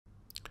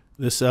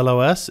This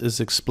LOS is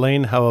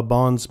explain how a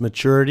bond's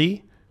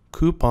maturity,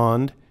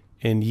 coupon,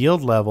 and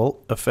yield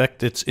level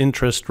affect its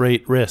interest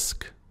rate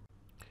risk.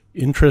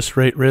 Interest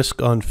rate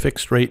risk on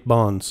fixed rate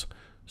bonds.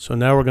 So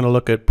now we're going to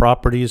look at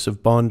properties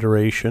of bond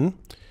duration.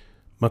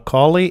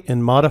 Macaulay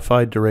and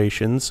modified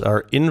durations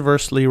are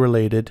inversely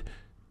related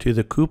to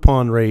the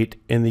coupon rate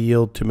and the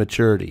yield to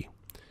maturity.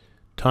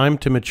 Time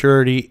to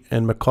maturity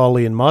and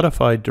Macaulay and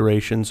modified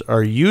durations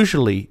are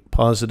usually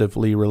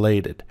positively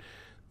related.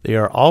 They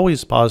are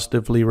always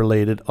positively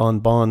related on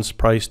bonds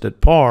priced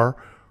at par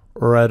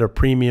or at a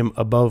premium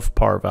above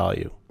par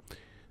value.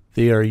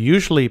 They are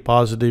usually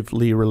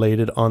positively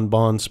related on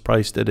bonds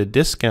priced at a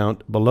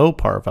discount below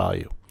par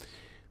value.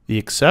 The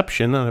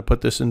exception, and I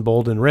put this in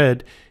bold and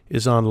red,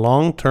 is on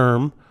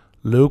long-term,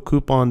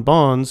 low-coupon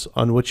bonds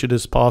on which it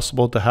is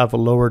possible to have a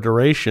lower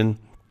duration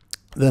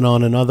than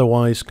on an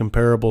otherwise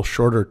comparable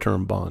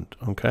shorter-term bond.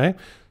 Okay,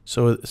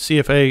 so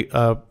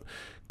CFA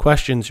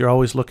questions, you're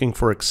always looking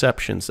for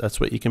exceptions. That's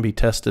what you can be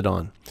tested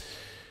on.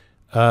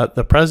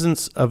 The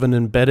presence of an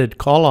embedded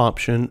call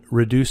option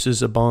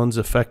reduces a bond's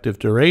effective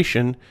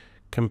duration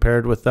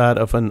compared with that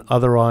of an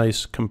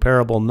otherwise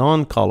comparable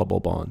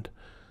non-callable bond.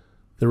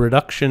 The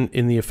reduction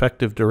in the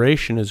effective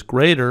duration is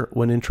greater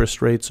when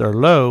interest rates are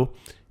low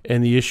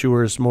and the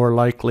issuer is more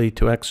likely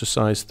to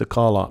exercise the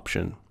call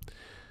option.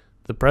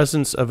 The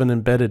presence of an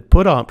embedded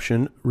put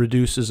option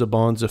reduces a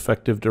bond's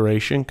effective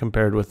duration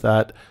compared with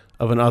that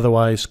of an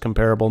otherwise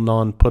comparable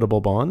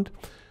non-puttable bond.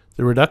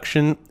 The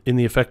reduction in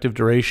the effective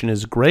duration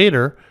is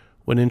greater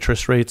when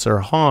interest rates are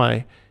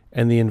high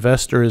and the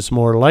investor is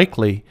more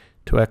likely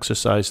to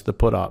exercise the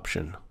put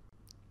option.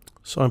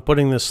 So I'm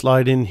putting this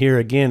slide in here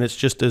again. It's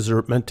just as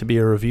meant to be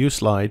a review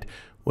slide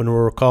when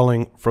we're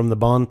recalling from the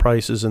bond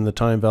prices and the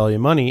time value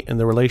money and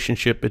the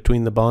relationship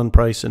between the bond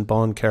price and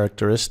bond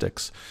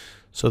characteristics.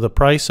 So the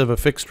price of a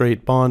fixed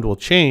rate bond will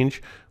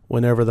change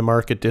whenever the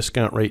market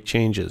discount rate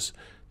changes.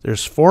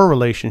 There's 4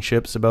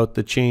 relationships about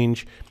the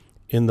change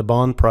in the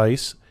bond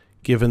price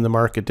given the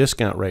market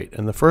discount rate.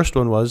 And the first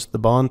one was the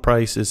bond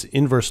price is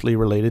inversely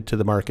related to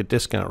the market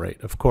discount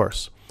rate, of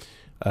course.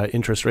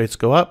 Interest rates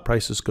go up,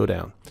 prices go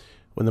down.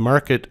 When the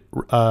market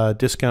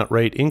discount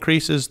rate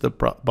increases, the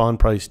bond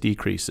price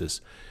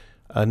decreases.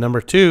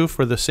 Number 2,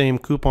 for the same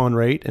coupon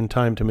rate and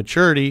time to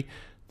maturity,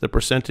 the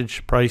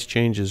percentage price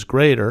change is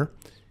greater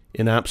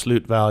in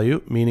absolute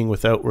value, meaning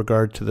without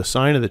regard to the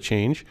sign of the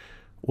change,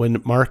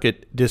 when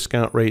market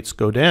discount rates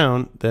go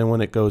down than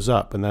when it goes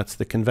up, and that's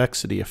the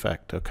convexity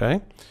effect,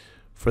 okay?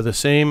 For the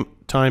same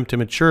time to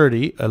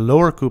maturity, a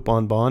lower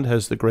coupon bond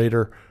has the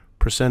greater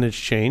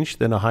percentage change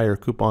than a higher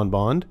coupon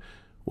bond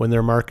when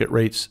their market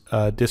rates,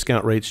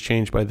 discount rates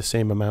change by the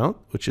same amount,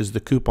 which is the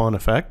coupon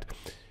effect.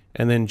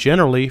 And then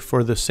generally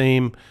for the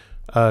same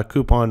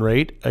coupon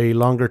rate, a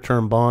longer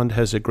term bond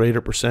has a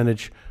greater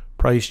percentage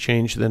price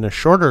change than a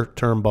shorter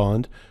term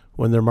bond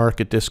when their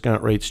market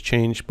discount rates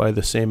change by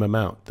the same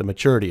amount, the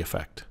maturity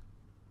effect.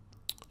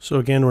 So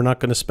again, we're not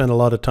going to spend a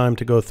lot of time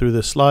to go through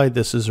this slide.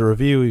 This is a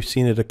review. We've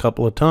seen it a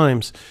couple of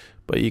times,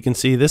 but you can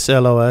see this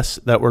LOS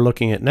that we're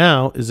looking at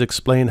now is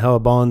explain how a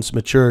bond's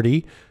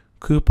maturity,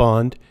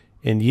 coupon,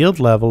 and yield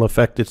level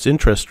affect its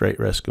interest rate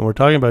risk. And we're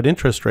talking about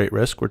interest rate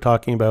risk. We're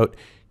talking about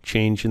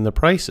change in the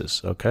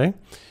prices, okay?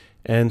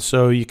 And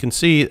so you can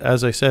see,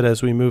 as I said,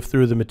 as we move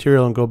through the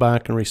material and go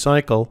back and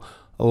recycle,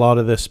 a lot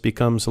of this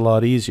becomes a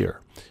lot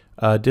easier.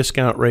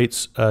 Discount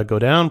rates go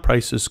down,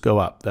 prices go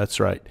up. That's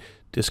right.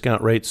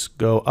 Discount rates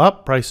go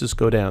up, prices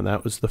go down.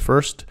 That was the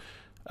first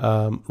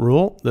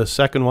rule. The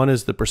second one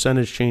is the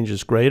percentage change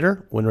is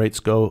greater when rates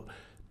go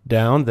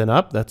down than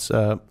up. That's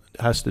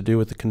has to do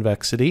with the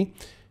convexity.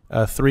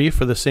 3,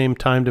 for the same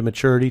time to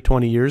maturity,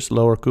 20 years,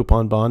 lower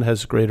coupon bond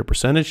has a greater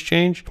percentage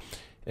change.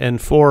 And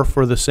 4,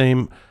 for the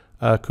same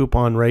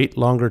coupon rate,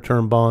 longer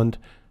term bond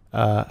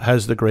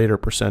has the greater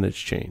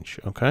percentage change,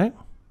 okay?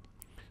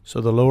 So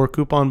the lower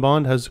coupon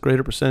bond has the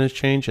greater percentage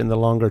change and the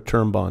longer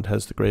term bond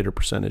has the greater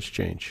percentage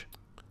change.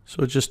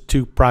 So just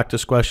 2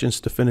 practice questions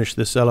to finish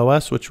this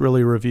LOS, which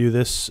really review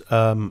this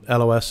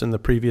LOS and the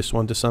previous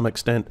one to some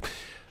extent,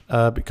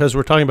 because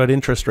we're talking about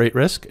interest rate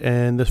risk.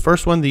 And the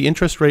first one, the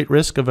interest rate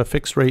risk of a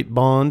fixed rate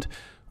bond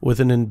with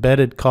an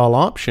embedded call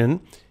option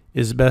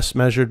is best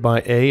measured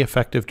by A,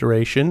 effective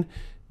duration,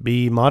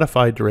 B,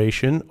 modified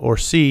duration, or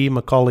C,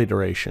 Macaulay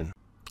duration.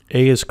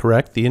 A is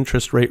correct. The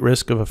interest rate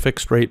risk of a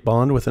fixed rate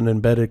bond with an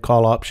embedded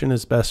call option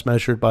is best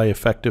measured by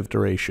effective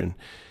duration.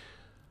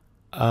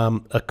 A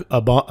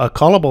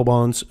callable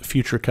bond's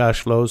future cash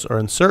flows are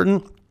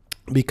uncertain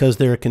because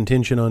they are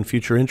contingent on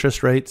future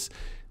interest rates.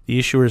 The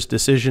issuer's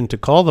decision to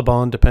call the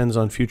bond depends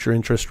on future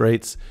interest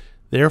rates.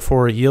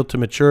 Therefore, yield to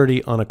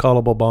maturity on a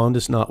callable bond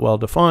is not well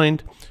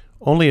defined.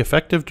 Only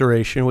effective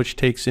duration, which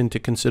takes into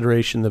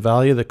consideration the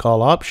value of the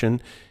call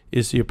option,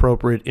 is the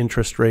appropriate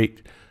interest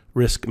rate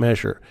risk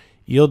measure.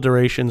 Yield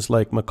durations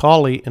like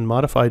Macaulay and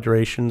modified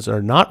durations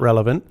are not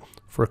relevant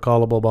for a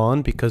callable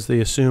bond because they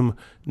assume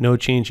no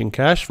change in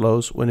cash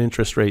flows when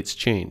interest rates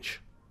change.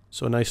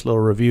 So a nice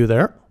little review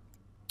there.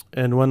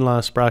 And one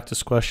last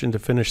practice question to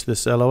finish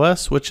this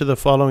LOS. Which of the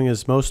following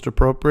is most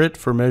appropriate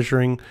for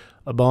measuring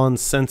a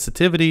bond's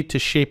sensitivity to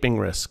shaping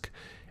risk?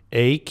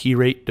 A, key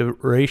rate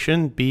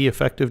duration, B,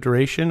 effective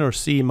duration, or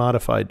C,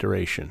 modified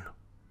duration?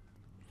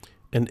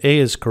 And A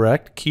is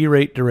correct. Key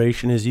rate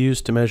duration is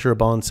used to measure a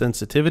bond's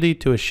sensitivity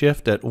to a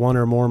shift at one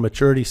or more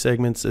maturity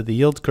segments of the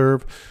yield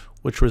curve,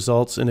 which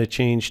results in a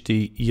change to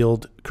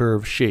yield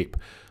curve shape.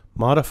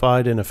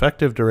 Modified and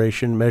effective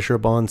duration measure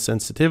bond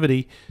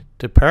sensitivity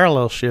to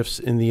parallel shifts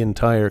in the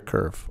entire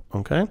curve.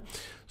 Okay,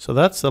 so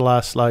that's the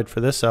last slide for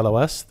this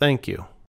LOS. Thank you.